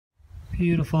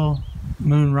Beautiful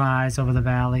moonrise over the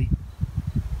valley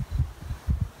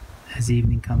as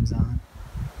evening comes on.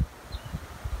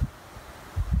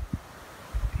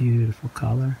 Beautiful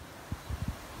color.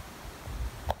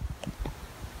 I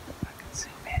can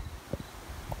zoom in.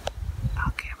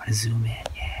 Okay, I'm gonna zoom in.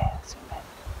 Yeah, zoom in.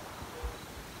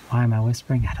 Why am I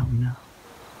whispering? I don't know.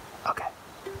 Okay.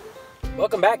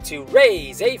 Welcome back to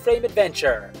Ray's A-Frame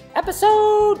Adventure.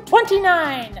 Episode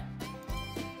 29.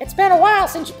 It's been a while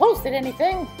since you posted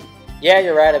anything. Yeah,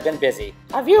 you're right, I've been busy.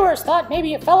 Our viewers thought maybe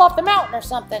you fell off the mountain or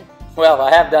something. Well,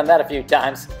 I have done that a few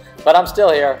times, but I'm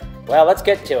still here. Well, let's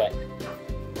get to it.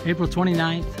 April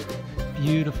 29th.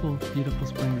 Beautiful, beautiful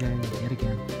spring day yet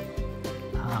again.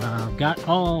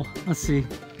 Let's see.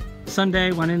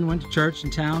 Sunday, went to church in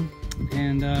town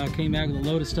and came back with a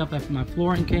load of stuff after my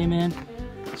flooring came in.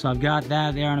 So I've got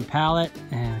that there on a pallet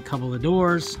and a couple of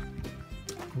doors,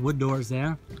 wood doors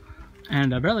there.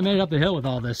 And I barely made it up the hill with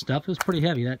all this stuff. It was pretty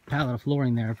heavy. That pallet of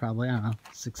flooring there, probably, I don't know,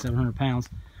 600-700 pounds.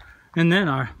 And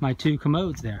then my two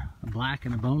commodes there, a black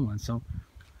and a bone one. So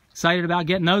excited about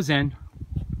getting those in.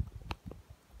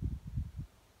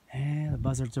 And the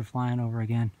buzzards are flying over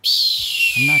again.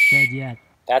 I'm not dead yet.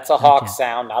 That's a hawk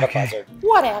sound, not a buzzard.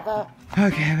 Whatever.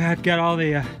 Okay, I've got all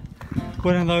the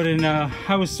wood unloaded, and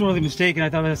I was sorely mistaken. I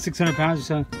thought it was 600 pounds or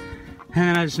so. And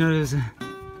then I just noticed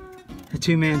a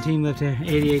two-man team lifted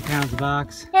 88 pounds a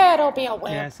box. It'll be a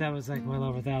win. Yes, that was like well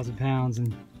over 1,000 pounds,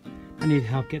 and I need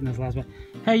help getting this last one.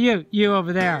 Hey, you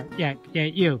over there. Yeah,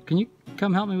 you. Can you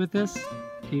come help me with this?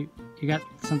 You got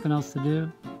something else to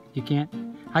do? You can't?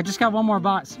 I just got one more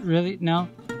box. Really? No?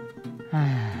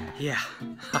 Yeah,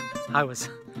 I was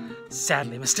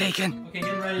sadly mistaken. Okay,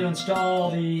 getting ready to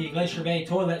install the Glacier Bay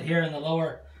toilet here in the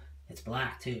lower. It's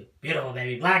black too. Beautiful,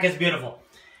 baby. Black is beautiful.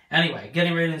 Anyway,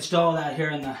 getting ready to install that here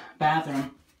in the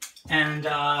bathroom. And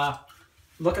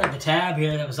looking at the tab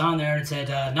here that was on there, it said,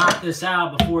 knock this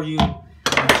out before you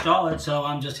install it. So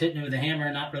I'm just hitting it with a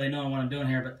hammer, not really knowing what I'm doing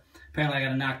here, but apparently I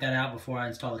got to knock that out before I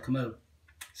install the commode.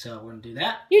 So we're going to do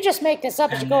that. You just make this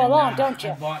up as you go along, don't you?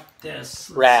 I bought this.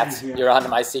 Rats, you're onto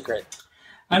my secret.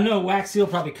 I know wax seal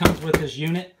probably comes with this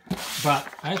unit, but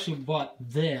I actually bought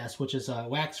this, which is a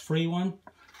wax-free one.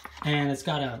 And it's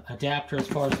got an adapter as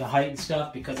far as the height and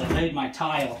stuff, because I laid my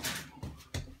tile.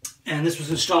 And this was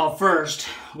installed first,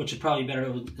 which is probably better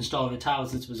to install the tile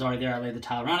since it was already there. I laid the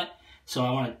tile around it. So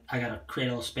I got to create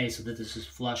a little space so that this is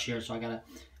flush here. So I got to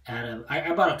add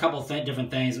I bought a couple of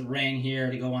different things, a ring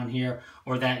here to go on here,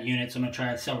 or that unit. So I'm going to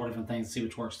try several different things and see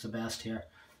which works the best here.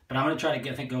 But I'm going to try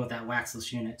to go with that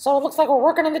waxless unit. So it looks like we're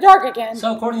working in the dark again.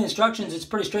 So according to the instructions, it's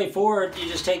pretty straightforward. You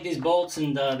just take these bolts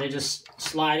and they just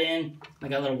slide in. I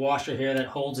got a little washer here that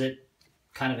holds it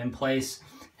kind of in place.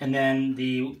 And then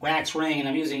the wax ring, and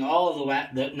I'm using all of the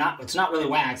wax, it's not really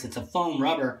wax, it's a foam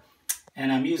rubber.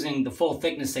 And I'm using the full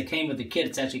thickness that came with the kit.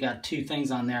 It's actually got two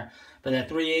things on there. But that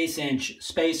 3/8 inch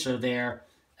spacer there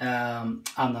on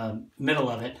the middle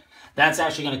of it, that's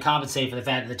actually going to compensate for the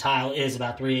fact that the tile is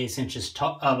about 3/8 inches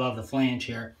above the flange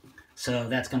here. So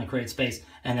that's going to create space.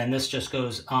 And then this just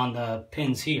goes on the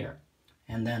pins here.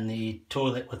 And then the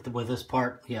toilet with this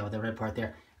part, yeah, with the red part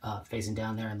there, facing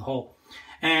down there in the hole.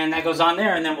 And that goes on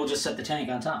there, and then we'll just set the tank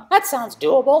on top. That sounds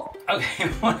doable. Okay,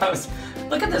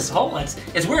 look at this hole. It's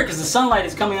weird because the sunlight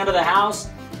is coming under the house,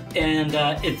 and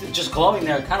it's just glowing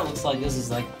there. It kind of looks like this is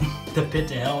like the pit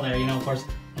to hell there, you know, of course.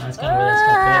 That's kind of where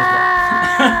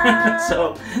that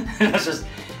stuff goes. So, that's just,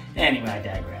 anyway, I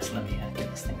digress. Let me get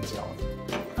this thing installed.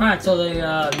 Alright, so the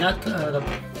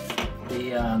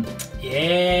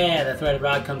the threaded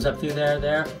rod comes up through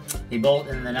there. The bolt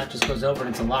and the nut just goes over,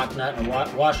 and it's a lock nut and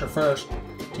a washer first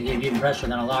to give even pressure,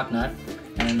 then a lock nut.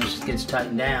 And then this just gets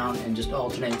tightened down and just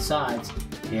alternates sides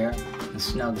here and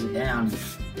snugs it down.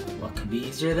 What could be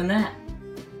easier than that?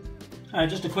 Alright,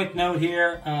 just a quick note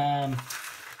here.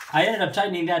 I ended up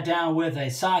tightening that down with a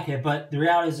socket, but the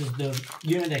reality is the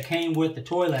unit that came with the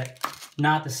toilet,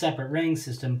 not the separate ring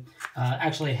system,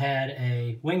 actually had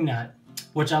a wing nut,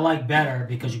 which I like better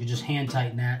because you can just hand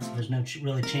tighten that, so there's no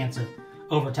really chance of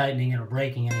over tightening it or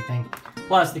breaking anything.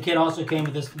 Plus, the kit also came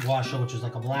with this washer, which is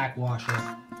like a black washer,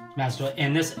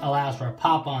 and this allows for a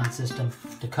pop-on system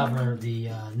to cover the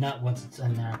nut once it's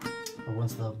in there, or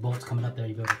once the bolt's coming up there,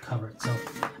 you'll be able to cover it. So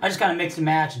I just kind of mixed and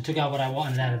matched and took out what I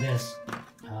wanted out of this.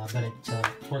 But it's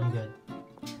working good.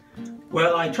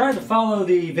 Well, I tried to follow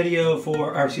the video tried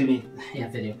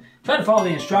to follow the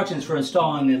instructions for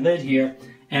installing the lid here,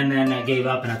 and then I gave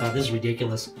up and I thought this is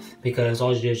ridiculous because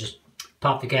all you do is just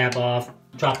pop the cap off,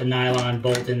 drop the nylon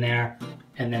bolt in there,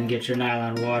 and then get your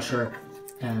nylon washer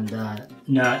and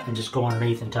nut and just go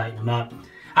underneath and tighten them up.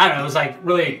 I don't know, it was like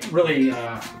really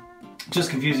just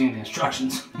confusing in the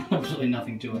instructions. There's really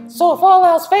nothing to it. So if all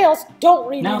else fails, don't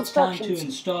read the Now it's time instructions. to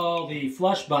install the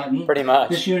flush button. Pretty much.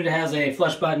 This unit has a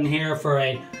flush button here for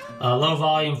a low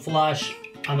volume flush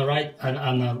on the right,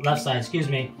 on the left side, excuse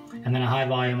me, and then a high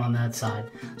volume on that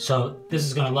side. So this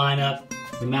is going to line up.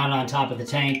 We mount it on top of the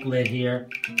tank lid here,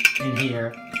 in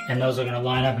here, and those are going to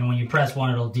line up. And when you press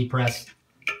one, it'll depress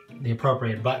the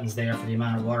appropriate buttons there for the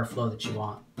amount of water flow that you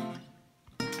want.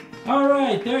 All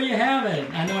right, there you have it.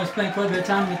 I know I spent quite a bit of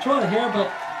time in the toilet here,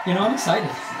 but you know, I'm excited.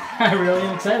 I really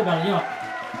am excited about it. You know,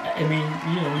 I mean,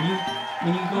 you know,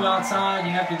 when you go outside,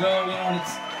 you have to go. You know, and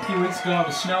it's a few weeks ago, it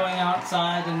was snowing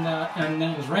outside, and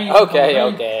then it was raining.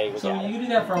 Okay. So you do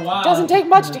that for a while. Doesn't take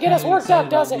much to get us worked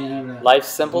up, does it? Life's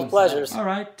simple pleasures. All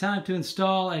right, time to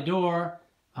install a door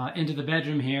into the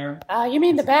bedroom here. You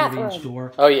mean the It's a 30-inch bathroom?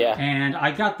 door. Oh yeah. And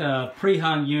I got the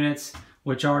pre-hung units,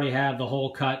 which already have the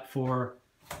hole cut for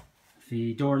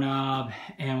the doorknob.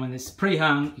 And when it's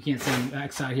pre-hung, you can't see on the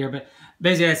backside here, but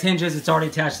basically it has hinges. It's already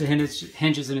attached to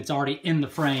hinges, and it's already in the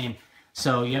frame.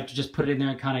 So you have to just put it in there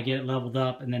and kind of get it leveled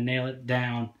up and then nail it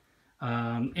down.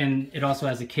 And it also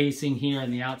has a casing here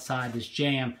on the outside, this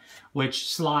jamb, which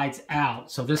slides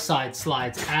out. So this side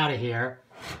slides out of here,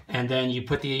 and then you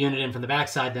put the unit in from the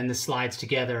backside, then this slides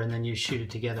together, and then you shoot it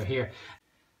together here.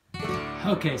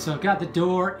 Okay, so I've got the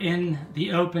door in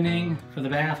the opening for the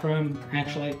bathroom,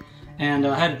 actually. And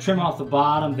I had to trim off the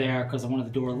bottom there because I wanted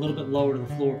the door a little bit lower to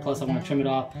the floor, plus I want to trim it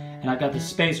off. And I've got the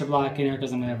spacer block in here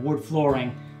because I'm going to have wood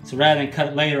flooring. So rather than cut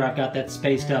it later, I've got that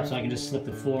spaced up so I can just slip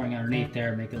the flooring underneath there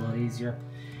and make it a lot easier.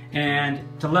 And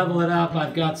to level it up,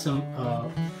 I've got some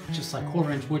just like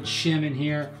 1/4-inch wood shim in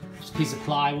here, just a piece of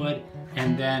plywood.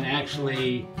 And then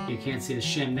actually, you can't see the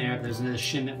shim there, there's another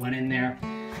shim that went in there.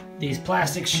 These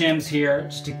plastic shims here,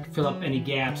 just to fill up any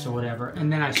gaps or whatever.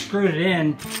 And then I screwed it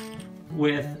in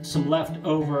with some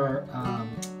leftover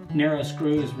narrow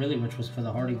screws, really, which was for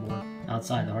the hardy board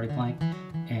outside the hardy plank.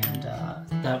 And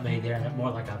that way they're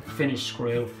more like a finished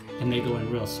screw, and they go in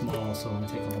real small, so it'll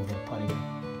take a little bit of putty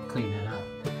to clean that up.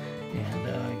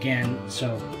 And again,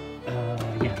 so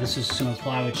yeah, this is some of the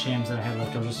plywood shims that I had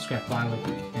left over, just scrap plywood,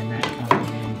 and that kind of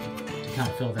went in to kind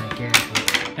of fill that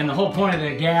gap. And the whole point of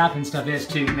the gap and stuff is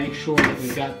to make sure that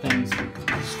we've got things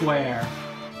square.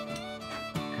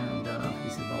 And you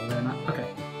see the bubble there now? Okay,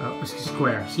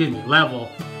 square, excuse me, level,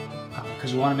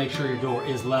 because you want to make sure your door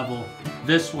is level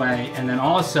this way, and then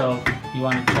also you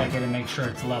want to check it and make sure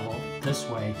it's level this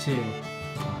way too.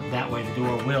 That way the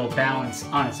door will balance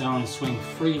on its own and swing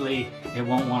freely. It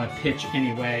won't want to pitch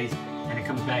anyways, and it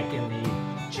comes back in the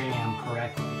jamb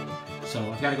correctly. So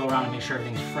I've got to go around and make sure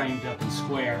everything's framed up and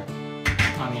square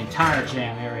on the entire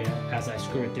jamb area as I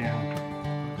screw it down,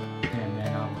 and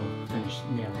then I'll go finish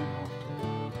nailing it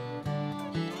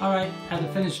off. Alright, I have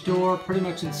the finished door pretty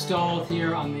much installed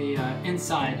here on the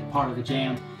inside part of the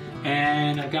jamb,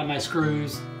 and I've got my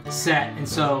screws set, and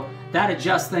so that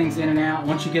adjusts things in and out.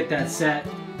 Once you get that set,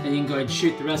 then you can go ahead and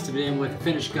shoot the rest of it in with a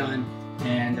finish gun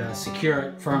and secure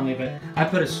it firmly. But I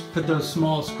put those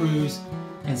small screws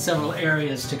in several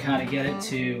areas to kind of get it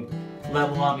to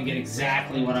level up and get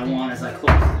exactly what I want as I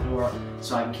close the door,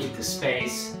 so I can keep the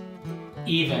space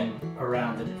even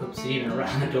around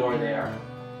the door there,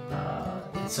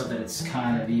 so that it's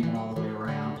kind of even all the way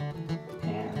around.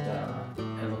 And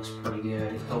it looks pretty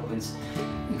good. It opens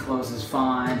and closes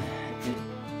fine. It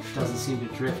doesn't seem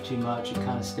to drift too much. It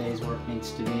kind of stays where it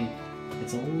needs to be.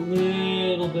 It's a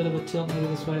little bit of a tilt maybe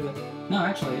this way, but no,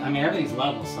 actually, I mean, everything's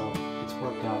level, so it's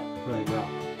worked out really well.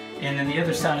 And then the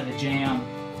other side of the jamb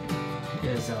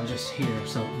is just here.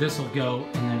 So this will go,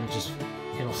 and then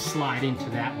it'll slide into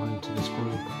that one, into this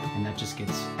groove, and that just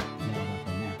gets nailed up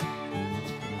in there. And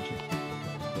that's pretty much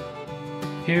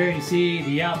it. Here you see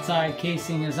the outside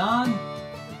casing is on,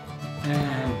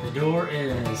 and the door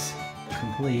is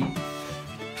complete.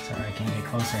 Sorry, I can't get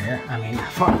closer here. I mean,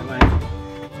 far away.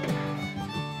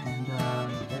 And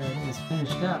there it is,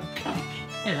 finished up.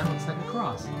 Hey, that looks like a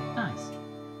cross. Nice.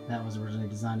 That was originally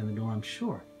designed in the door, I'm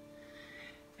sure.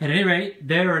 At any rate,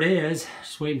 there it is.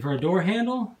 Just waiting for a door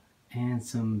handle and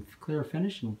some clear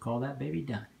finish, and we'll call that baby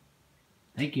done.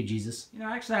 Thank you, Jesus. You know,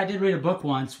 actually, I did read a book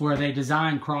once where they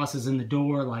designed crosses in the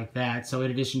door like that. So in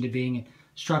addition to being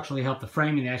structurally help the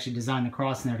framing, they actually designed the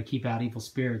cross in there to keep out evil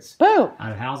spirits out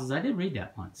of houses. I did read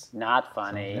that once. Not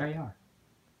funny. So there you are.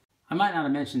 I might not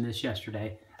have mentioned this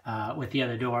yesterday with the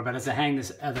other door, but as I hang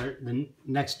the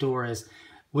next door is,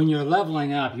 when you're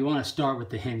leveling up, you want to start with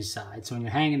the hinge side. So when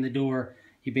you're hanging the door,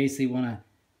 you basically want to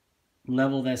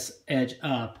level this edge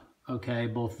up, okay,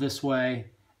 both this way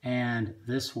and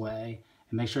this way,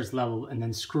 and make sure it's level, and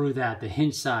then screw the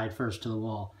hinge side first to the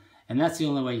wall. And that's the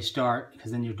only way you start,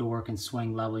 because then your door can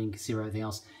swing level, you can see everything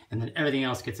else, and then everything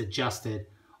else gets adjusted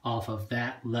off of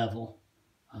that level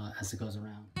as it goes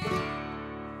around.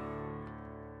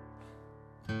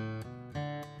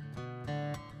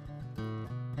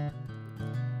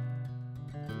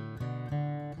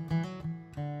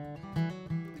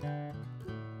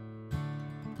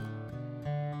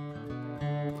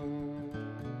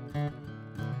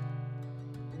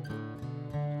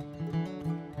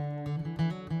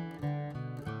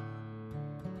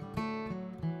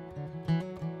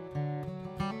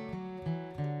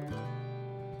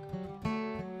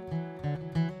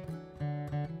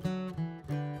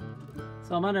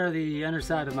 So I'm under the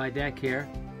underside of my deck here,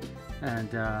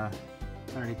 and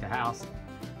underneath the house,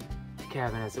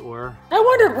 cabin as it were. I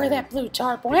wondered where that blue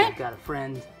tarp went. I've got a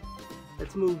friend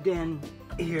that's moved in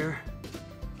here.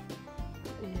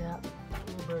 Yeah,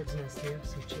 little bird's nest here,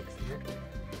 some chicks in it.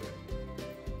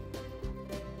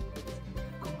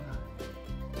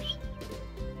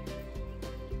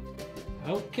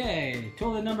 Okay,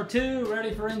 toilet number 2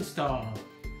 ready for install.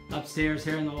 Upstairs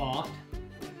here in the loft.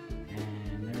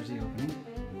 And there's the opening.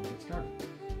 We'll get started.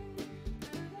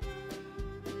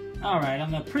 Alright,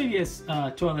 on the previous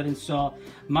toilet install,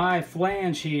 my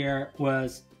flange here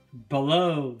was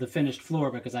below the finished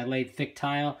floor because I laid thick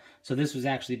tile. So this was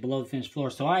actually below the finished floor.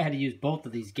 So I had to use both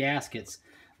of these gaskets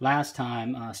last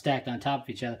time stacked on top of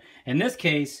each other. In this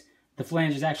case, the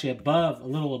flange is actually above, a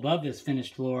little above this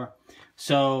finished floor.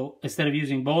 So instead of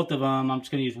using both of them, I'm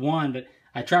just going to use one. But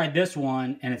I tried this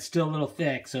one, and it's still a little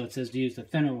thick, so it says to use the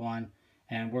thinner one.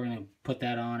 And we're going to put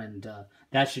that on, and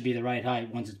that should be the right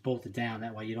height once it's bolted down.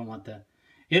 That way you don't want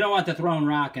the throne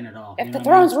rocking at all. If the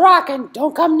throne's rocking,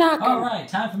 don't come knocking. All right,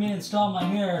 time for me to install my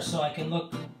mirror so I can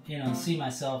look, see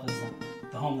myself as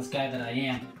the homeless guy that I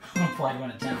am before I go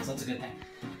into town. So that's a good thing.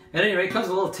 At any rate, it comes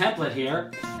with a little template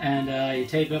here, and you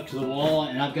tape it up to the wall,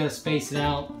 and I've got to space it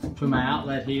out between my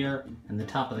outlet here and the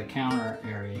top of the counter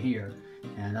area here.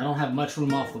 And I don't have much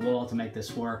room off the wall to make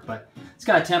this work, but it's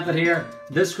got a template here.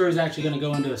 This screw is actually going to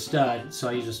go into a stud, so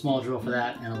I use a small drill for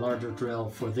that and a larger drill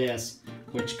for this,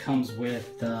 which comes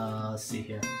with, let's see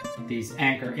here, these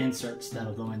anchor inserts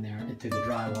that'll go in there into the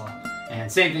drywall.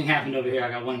 And same thing happened over here. I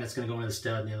got one that's going to go in the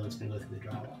stud, and the other one's going to go through the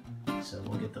drywall. So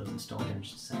we'll get those installed here in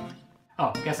just a second.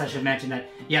 Oh, I guess I should mention that,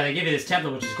 yeah, they give you this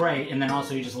template, which is great, and then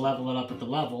also you just level it up at the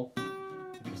level,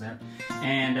 there,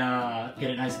 and get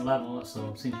it nice and level, so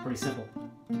it seems pretty simple.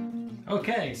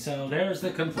 Okay, so there's the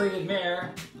completed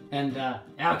mirror, and,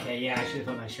 okay, yeah, I should have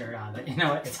put my shirt on, but you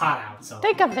know what, it's hot out, so.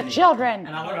 Think of the children.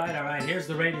 And all right, here's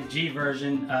the rated G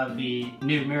version of the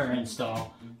new mirror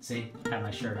install. See, I had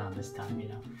my shirt on this time,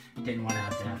 Didn't want to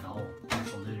have the whole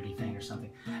partial nudity thing or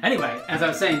something. Anyway, as I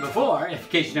was saying before, in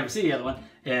case you never see the other one,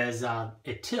 is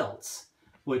it tilts,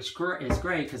 which is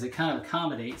great because it kind of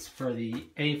accommodates for the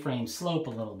A-frame slope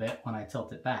a little bit when I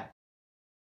tilt it back.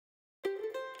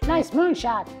 Nice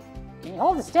moonshot. Can you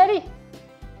hold it steady?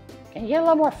 Can you get a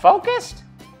little more focused?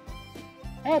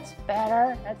 That's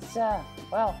better. That's,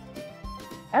 well,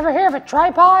 ever hear of a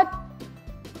tripod?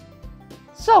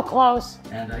 So close.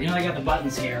 And, I got the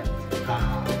buttons here.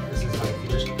 This is like, you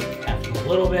just tap a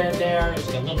little bit there,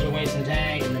 just got a little bit of waste in the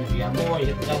tank, and then if you got more, you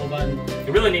hit the double button.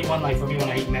 You really need one, like for me when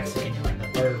I eat Mexican, you like the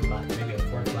third button, maybe a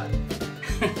fourth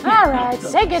button. All right,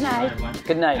 say goodnight.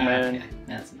 Good night, Moon.